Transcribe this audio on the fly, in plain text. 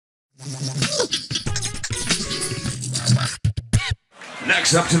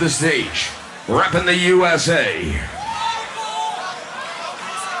Next up to the stage, repping the USA.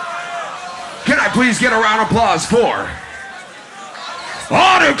 Can I please get a round of applause for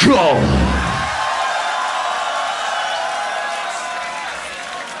Audical?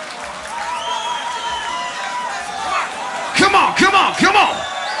 Come on, come on, come on.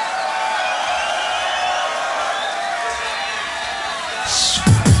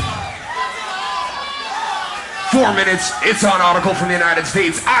 4 minutes, it's on Audical from the United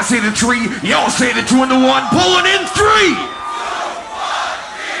States. I say the 3, y'all say the 2 and the 1, pulling in 3.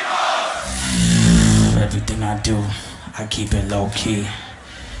 Everything I do, I keep it low key.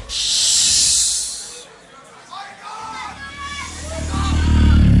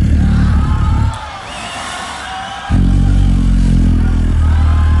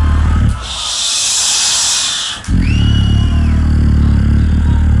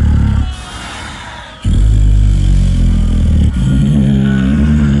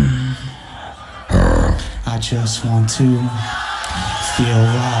 I just want to feel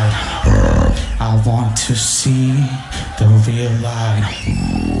right. I want to see the real light.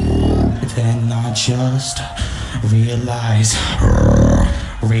 Then I just realize.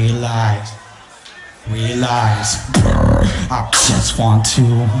 I just want to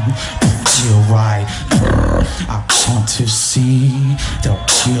feel right. I want to see the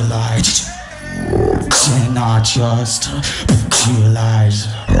real light. Then I just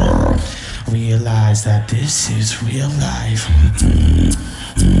realize that this is real life.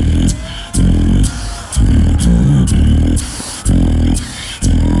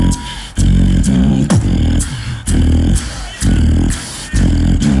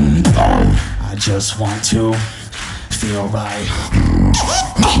 I just want to feel right.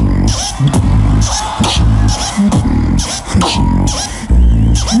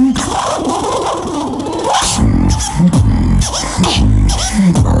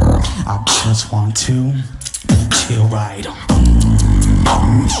 I just want to feel right.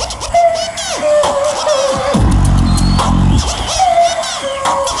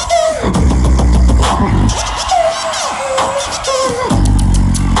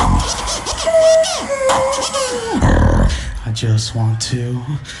 I just want to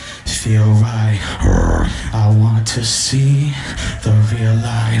feel right. I want to see the real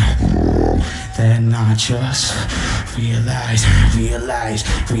light. Then I just realize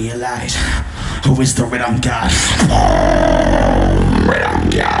who is the rhythm god? Rhythm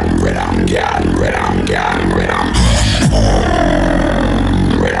god. Rhythm god. Rhythm god.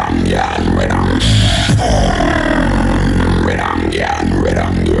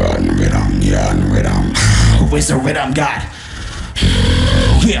 Who is the rhythm god?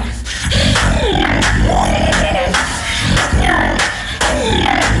 Yeah.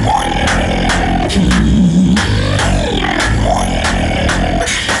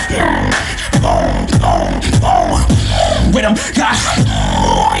 Rhythm god.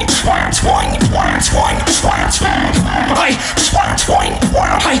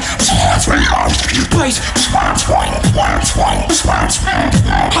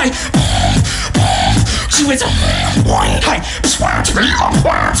 She was a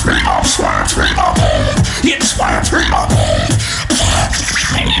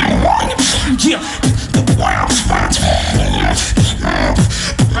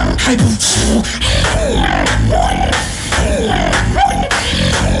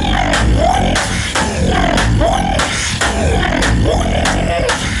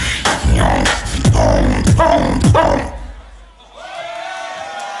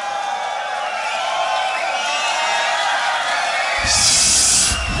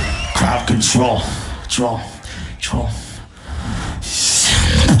crowd control.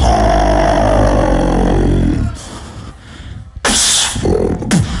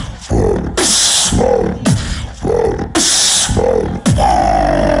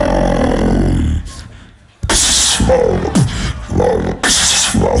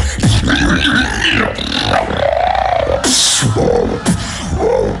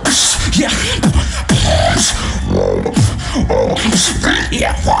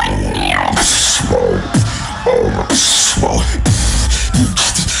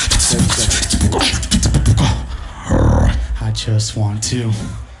 I just want to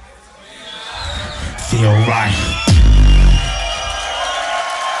feel right.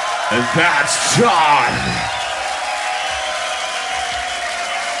 And that's time.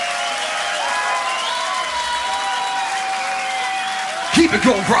 Keep it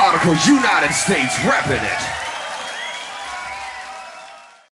going for Audical, United States, repping it.